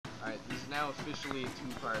now officially a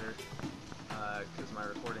two-parter, because my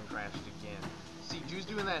recording crashed again. See, Juu's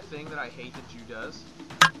doing that thing that I hate that Ju does.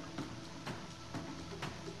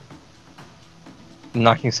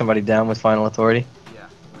 Knocking somebody down with final authority? Yeah,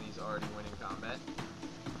 when he's already winning combat.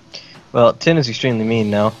 Well, 10 is extremely mean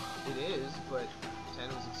now. It is, but 10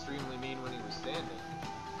 was extremely mean when he was standing.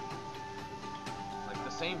 Like,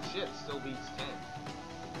 the same shit still beats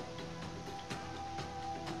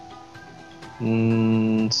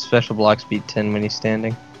 10. Special blocks beat 10 when he's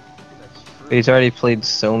standing. That's true. But he's already played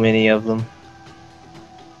so many of them.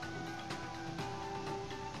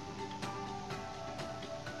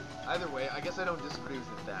 Either way, I guess I don't disagree with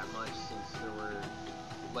it that much, since there were,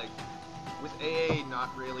 like, with AA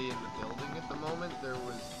not really in the building at the moment, there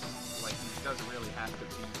was, like, he doesn't really have to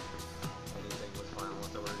beat anything with final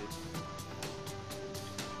authority.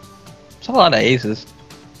 It's a lot of aces.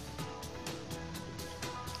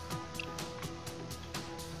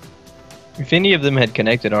 If any of them had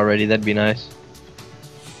connected already, that'd be nice.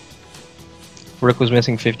 If Rook was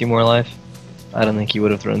missing 50 more life, I don't think he would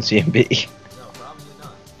have thrown CMB. No, probably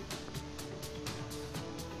not.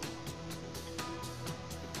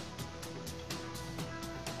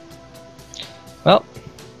 Well,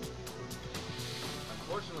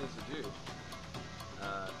 Unfortunately for Ju,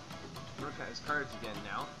 Rook has cards again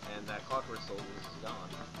now, and that Clockwork Soldiers is gone.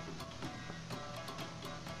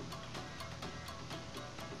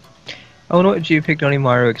 oh, what you picked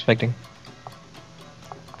Onimaru expecting?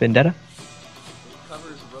 Vendetta? It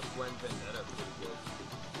covers Rook when Vendetta pretty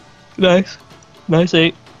good. Nice. Nice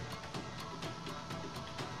 8.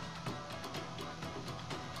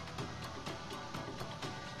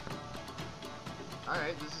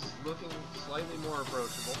 Alright, this is looking slightly more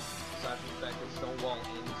approachable, aside from the fact that Stonewall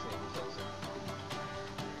ends things doesn't.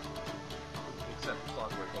 Except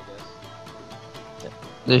Clockwork, I guess.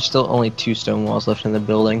 There's still only 2 stone walls left in the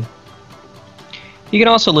building. You can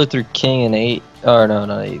also live through King and 8. Or no,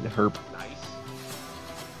 not 8, Herp.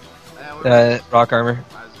 Nice. Rock armor.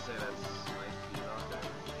 I was gonna say that's nice to be rock armor.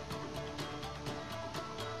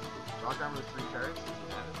 Rock armor with 3 cards? Did you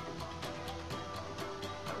have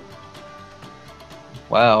it?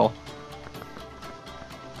 Wow.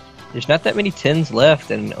 There's not that many 10s left,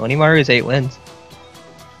 and Onimaru is 8 wins.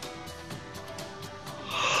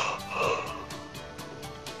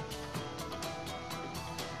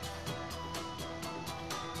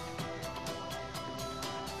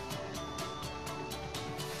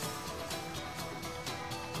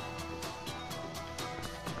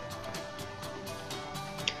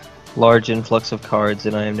 Large influx of cards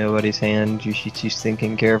in IamNobody's hand. Juushichi's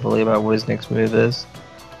thinking carefully about what his next move is.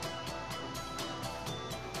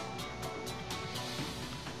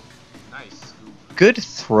 Nice. Good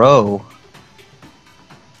throw.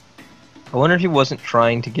 I wonder if he wasn't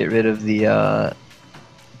trying to get rid of the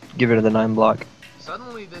 9 block.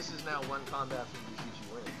 Suddenly this is now one combat from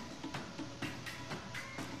Juushichi winning.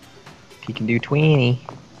 If he can do 20.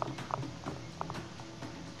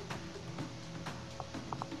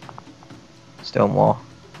 Stonewall.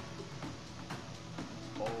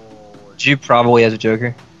 Oh, Ju probably has a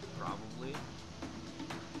Joker. probably.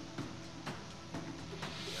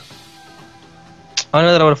 I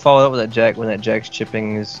know that I would have followed up with that Jack when that Jack's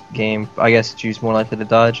chipping his game. I guess Ju's more likely to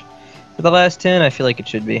dodge. For the last 10, I feel like it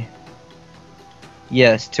should be.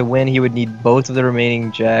 Yes, to win he would need both of the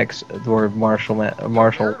remaining Jacks or Marshall. Marital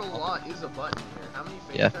Law is a button here. How many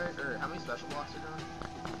face cards, or how many special blocks are gone?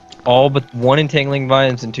 All but 1 Entangling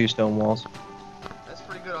Vines and 2 Stone Walls. That's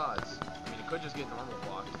pretty good odds. I mean, it could just get normal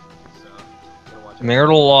blocked, so gotta watch out.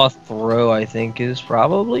 Marital Law throw, I think, is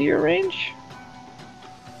probably your range.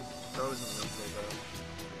 Throws and lethal,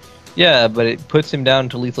 though. Yeah, but it puts him down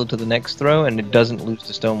to lethal to the next throw, and it doesn't lose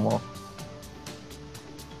to Stonewall.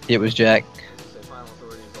 It was Jack. As I say, Final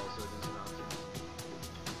Authority is also a decent option.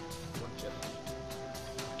 One chip.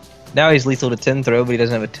 Now he's lethal to 10 throw, but he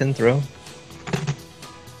doesn't have a 10 throw.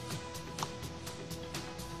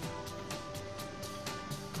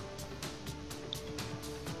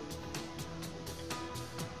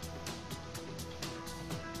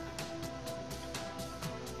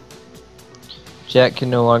 Jack can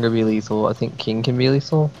no longer be lethal. I think King can be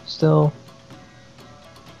lethal still.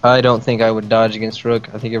 I don't think I would dodge against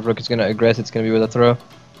Rook. I think if Rook is going to aggress, it's going to be with a throw.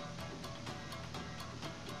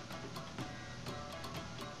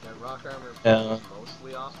 Yeah, rock armor Yeah. is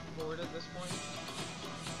mostly off the board at this point.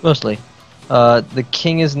 Mostly. The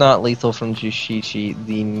King is not lethal from Juushichi.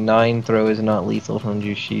 The 9 throw is not lethal from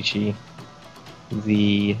Juushichi.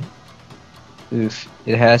 The... Oof.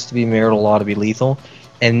 It has to be Marital Law to be lethal.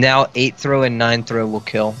 And now 8 throw and 9 throw will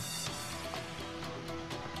kill.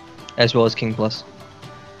 As well as King Plus.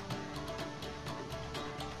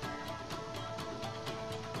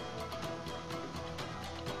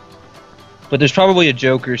 But there's probably a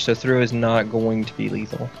Joker, so throw is not going to be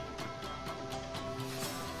lethal.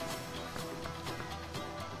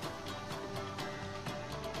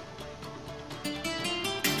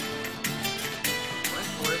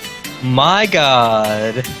 My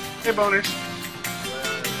god! Hey, boners.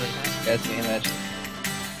 That's the image.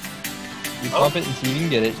 You pump it and see if you can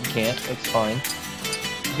get it. You can't. That's fine.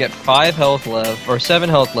 You got 5 health left, or 7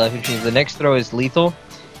 health left, which means the next throw is lethal,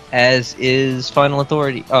 as is Final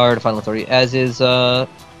Authority, or Final Authority, as is, well,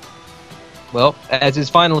 as is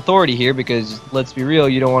Final Authority here, because, let's be real,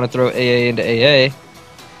 you don't want to throw AA into AA.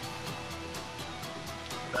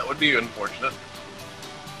 That would be unfortunate.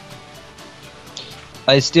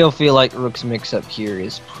 I still feel like Rook's mix-up here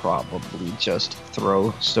is probably just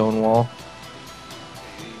throw Stonewall.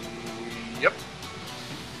 Yep.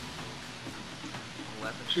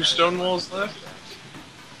 2 Stonewalls left.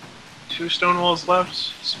 2 Stonewalls left.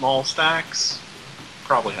 Small stacks.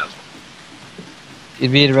 Probably has one.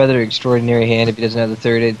 It'd be a rather extraordinary hand if he doesn't have the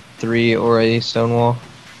third aid 3 or a Stonewall.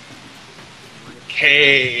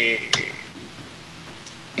 Okay.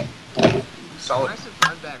 Solid. Massive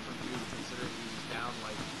run back from you, considering he was down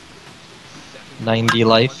like 90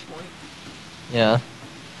 life. Yeah.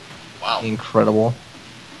 Wow. Incredible.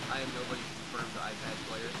 IamNobody confirmed iPad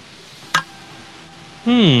player.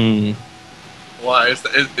 Why is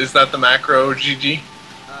that the macro GG?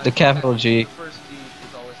 The capital G. The first G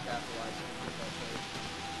is always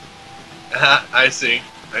capitalized. I see.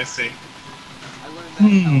 I see. I learned that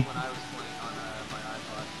when I was playing on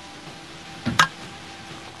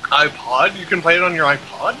my iPod. iPod? You can play it on your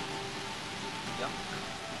iPod? Yep.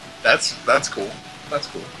 That's cool. That's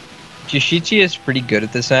cool. Juushichi is pretty good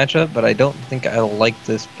at this matchup, but I don't think I like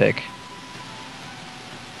this pick.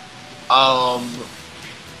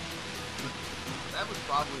 That was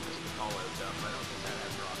probably just the call out stuff. I don't think that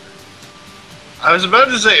has rocker. I was about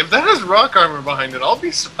to say, if that has rock armor behind it, I'll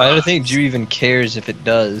be surprised. I don't think Drew even cares if it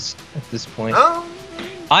does at this point. Um,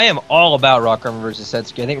 I am all about Rock Armor versus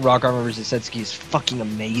Setsuki. I think Rock Armor versus Setsuki is fucking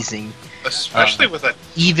amazing. especially with a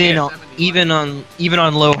Even on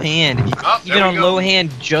low hand. Oh, there Even we on go. low hand,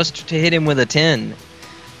 just to hit him with a 10.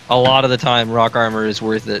 A lot of the time, Rock Armor is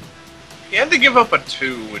worth it. He had to give up a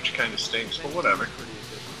 2, which kind of stinks, but whatever. Pretty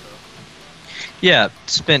efficient though. Yeah,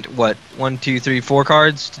 spent what 1, 2, 3, 4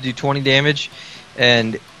 cards to do 20 damage,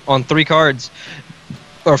 and on 3 cards,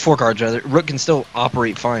 or 4 cards rather, Rook can still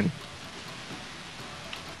operate fine.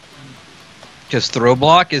 Because throw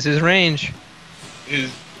block is his range. Is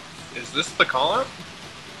this the call out?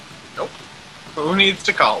 Nope. Who needs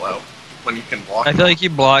to call out when you can block? I feel like you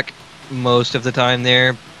block most of the time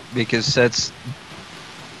there because Sets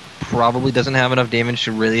probably doesn't have enough damage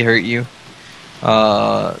to really hurt you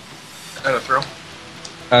At a throw.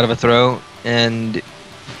 out of a throw, and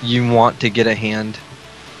you want to get a hand.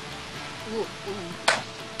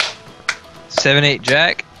 7-8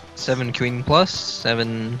 Jack, 7 Queen plus,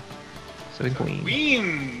 7 Queen.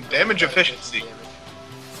 Queen damage efficiency.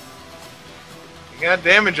 We got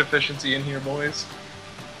damage efficiency in here, boys.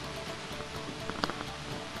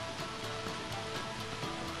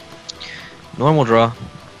 Normal draw.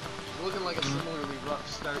 It's looking like a similarly rough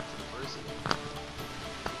start to the first game.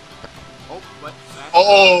 Oh, but that's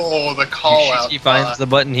Oh, the call out. He finds the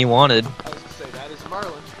button he wanted. I was gonna say that is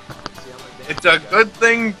Marlin. See how my It's a damage good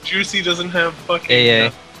thing Juicy doesn't have fucking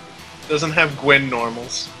AA. doesn't have Gwen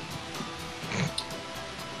normals.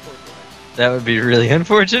 That would be really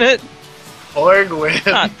unfortunate. Poor Gwen.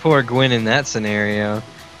 Not poor Gwen in that scenario.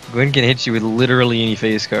 Gwen can hit you with literally any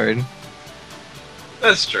face card.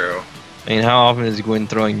 That's true. I mean, how often is Gwen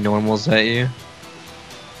throwing normals at you?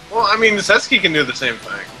 Well, I mean, Setsuki can do the same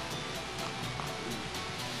thing.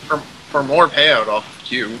 For more payout off of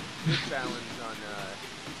Q. Good challenge on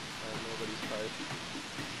nobody's part.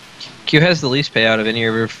 Q has the least payout of any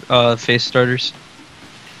of her face starters.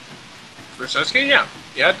 For Setsuki, yeah.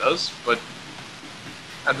 Yeah, it does, but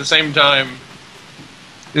at the same time,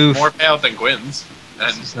 Oof. more payout than Gwen's.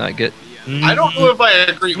 This And is not good. I don't know if I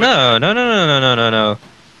agree with No.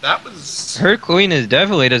 that. Was... Her queen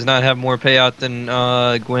definitely does not have more payout than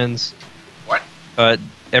Gwen's. What?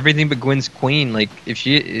 Everything but Gwen's queen. Like if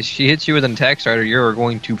she hits you with an attack starter, you're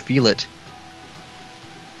going to feel it.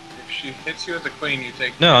 If she hits you with the queen, you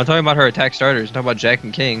take... No, I'm talking about her attack starters. I'm talking about Jack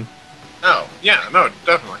and King. Oh, yeah, no,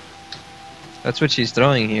 definitely. That's what she's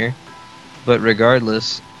throwing here. But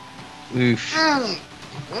regardless, oof.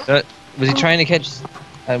 Was he trying to catch?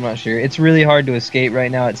 I'm not sure. It's really hard to escape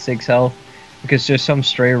right now at 6 health because just some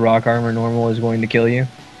stray rock armor normal is going to kill you.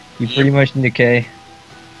 You pretty much need a K.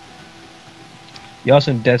 You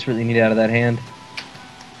also desperately need out of that hand.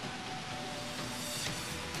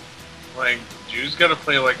 Like, Ju's gotta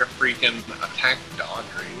play like a freaking attack dodge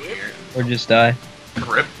right here. Or just die.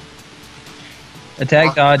 Rip.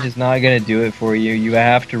 Attack dodge is not going to do it for you. You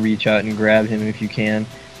have to reach out and grab him if you can.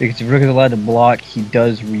 Because if Rook is allowed to block, he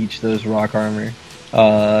does reach those rock armor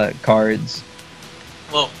cards.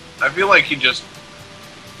 Well, I feel like he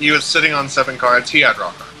was sitting on 7 cards, he had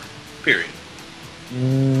rock armor. Period.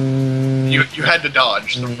 You had to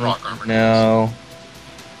dodge the rock armor. No.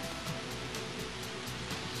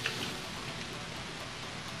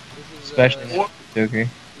 Especially Or- Joker.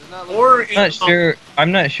 Or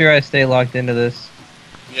I'm not sure I stay locked into this.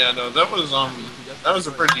 Yeah, no, that was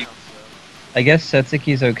a pretty. I guess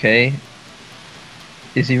Setsuki's okay.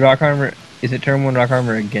 Is he rock armor? Is it turn 1 rock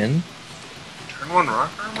armor again? Turn 1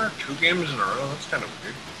 rock armor? 2 games in a row? That's kind of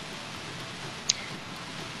weird.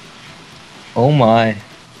 Oh my.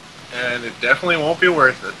 And it definitely won't be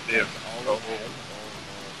worth it if.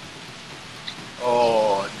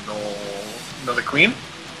 Oh no. Another queen?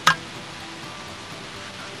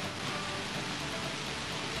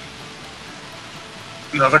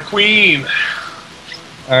 Another queen!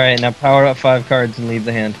 Alright, now power up 5 cards and leave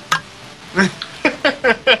the hand.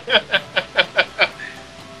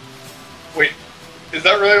 Wait, is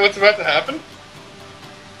that really what's about to happen?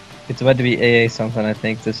 It's about to be AA something, I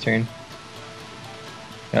think, this turn.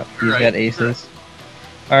 Yep, he's got aces.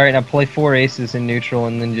 Alright, now play 4 aces in neutral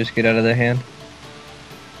and then just get out of the hand.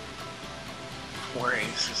 4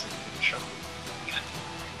 aces in neutral.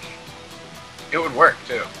 It would work,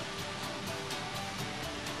 too.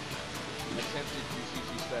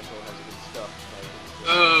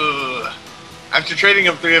 Ugh. After trading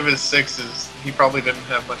up 3 of his 6s, he probably didn't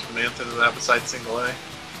have much of an answer to that besides single A.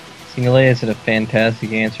 Single A is a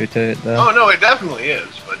fantastic answer to it, though. Oh no, it definitely is,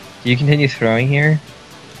 but... Do you continue throwing here?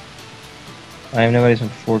 IamNobody's on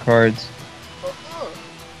 4 cards.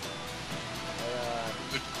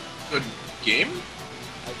 Good game?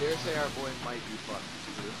 I dare say our boy might be fucked.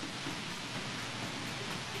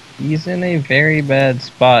 He's in a very bad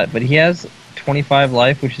spot, but he has 25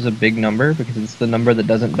 life, which is a big number, because it's the number that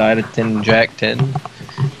doesn't die to 10 Jack 10,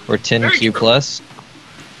 or 10 Very Q true. plus.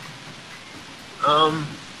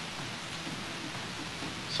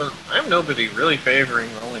 So, IamNobody really favoring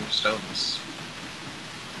Rolling Stones.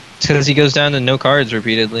 Because he goes down to no cards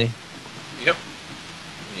repeatedly. Yep.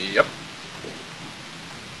 Yep.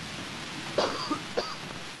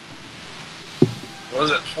 What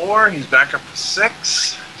was it, 4? He's back up to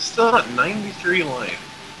 6. Still at 93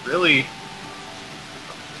 life. Really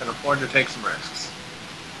can afford to take some risks.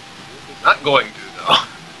 Not going to, though.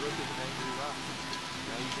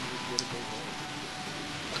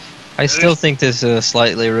 I still think this is a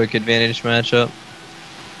slightly Rook advantage matchup.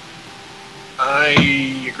 I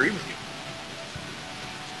agree with you.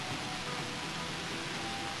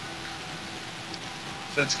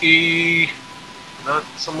 Setsuki, not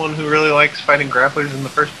someone who really likes fighting grapplers in the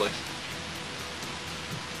first place.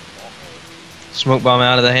 Smoke bomb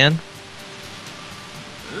out of the hand.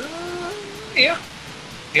 Yeah.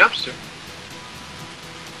 He opts to.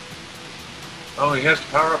 Oh, he has to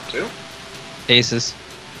power up too? Aces.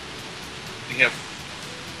 Yeah.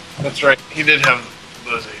 That's right. He did have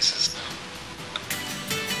those aces.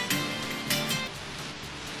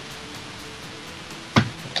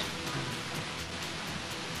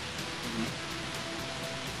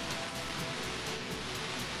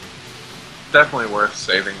 Definitely worth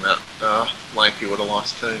saving that life he would have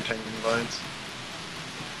lost to Entangling Vines.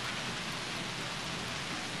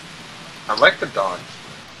 I like the dodge.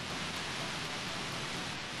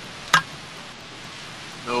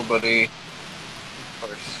 Nobody, of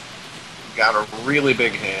course, got a really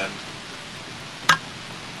big hand.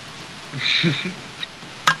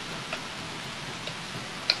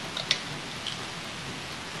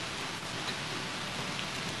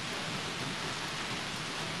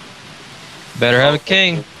 Better have a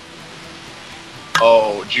king.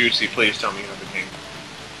 Oh, Juicy, please tell me you have a king.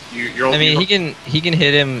 You're I mean, he can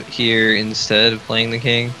hit him here instead of playing the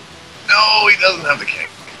king. No, he doesn't have the king.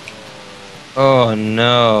 Oh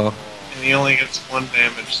no. And he only gets 1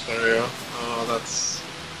 damage through. Oh, that's...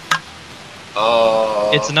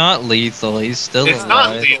 Oh... It's not lethal. He's still It's alive.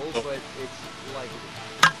 not lethal. But it's like,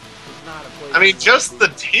 it's not a place I mean, where just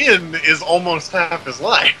the you 10 is almost half his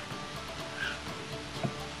life.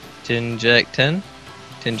 10 Jack 10?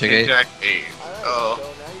 10 Jack 8. Jack 8. Alright, Oh. so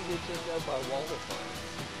now you get checked out by Walter Farms.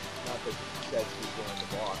 Not that Setsuki's going to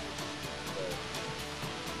block, but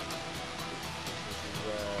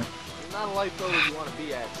this is not a life total you want to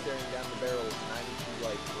be at, staring down the barrel of 92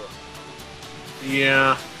 life Rook.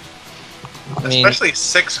 Yeah. I mean, Especially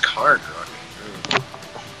 6 card Rook.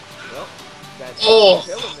 Well, that's Oh.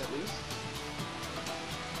 kill him at least.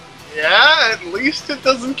 Yeah, at least it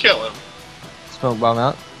doesn't kill him. Smoke bomb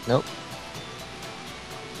out. Nope.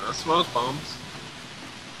 No smoke bombs.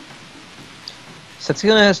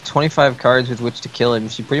 Setsuki has 25 cards with which to kill him.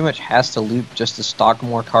 She pretty much has to loop just to stock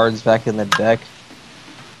more cards back in the deck.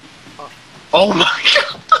 Oh my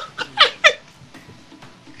god!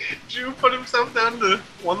 Ju put himself down to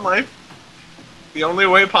 1 life. The only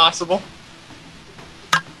way possible.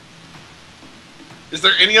 Is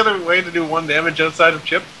there any other way to do 1 damage outside of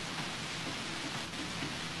Chip?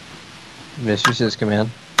 Mistress's command.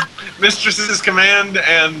 Mistress's Command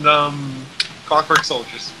and Clockwork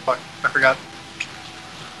Soldiers. Fuck, I forgot.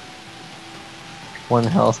 1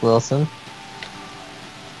 health Wilson.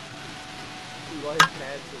 2 life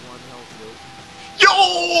pads and 1 health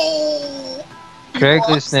Wilson. Yo!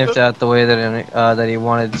 Correctly lost sniffed the- out the way that he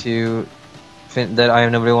wanted to, that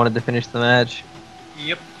IamNobody wanted to finish the match.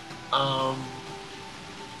 Yep.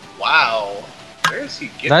 Wow. Where is he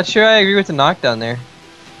getting? Not sure I agree with the knockdown there.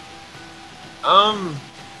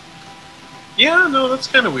 Yeah, no, that's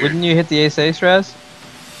kind of weird. Wouldn't you hit the ace Raz?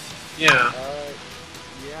 Yeah.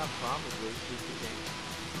 Yeah, probably.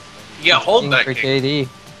 Yeah, hold that for king. KD.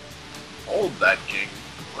 Hold that king.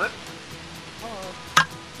 What? Oh,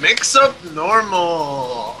 Mix up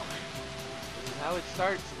normal. this is how it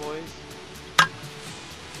starts, boys.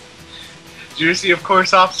 Juicy, of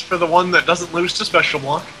course, opts for the one that doesn't lose to special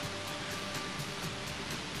block.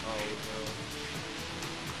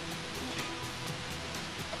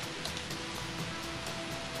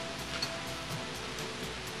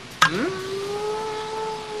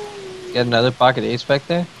 Got another pocket ace back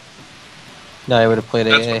there? No, I would have played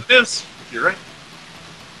That's AA. what it is. You're right.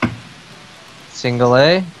 Single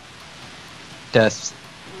A. Death.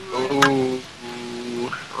 Ooh,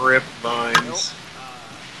 rip vines.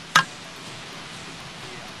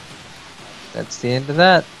 That's the end of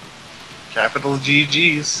that. Capital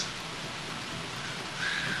GG's.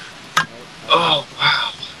 Oh,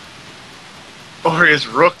 wow. Or is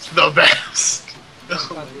Rook the best? Cut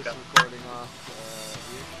Oh my this God. recording off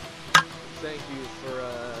here. Thank you for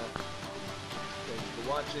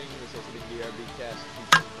watching. This has been DRB Cast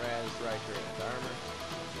featuring Raz, Riker, and Armor.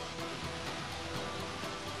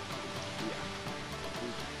 Yeah.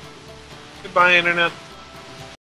 Goodbye, Internet.